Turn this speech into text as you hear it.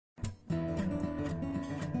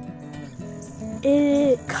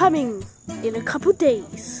coming in a couple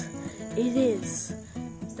days. It is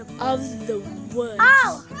of the woods.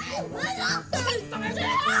 Ow!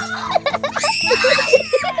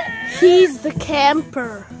 He's the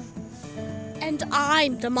camper. And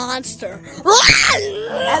I'm the monster.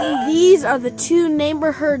 And these are the two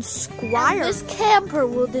neighborhood squires. And this camper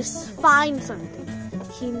will just find something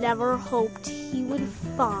he never hoped he would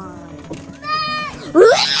find.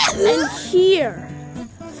 And here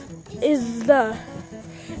is the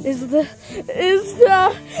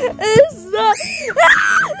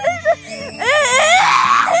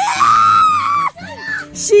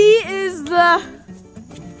she is the.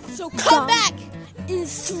 So come back in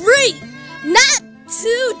 3, not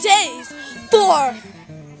 2 days, for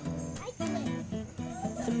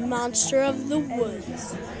the monster of the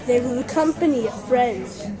woods. They will accompany a friend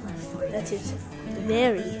that is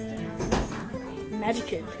very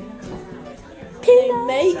magical. They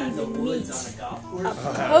may even meet a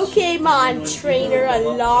Pokemon trainer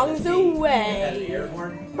along the way.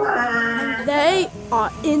 They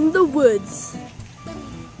are in the woods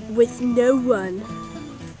with no one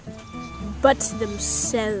but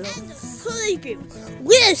themselves.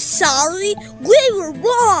 We're sorry, we were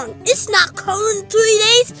wrong. It's not coming in 3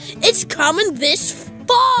 days, it's coming this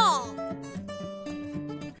fall.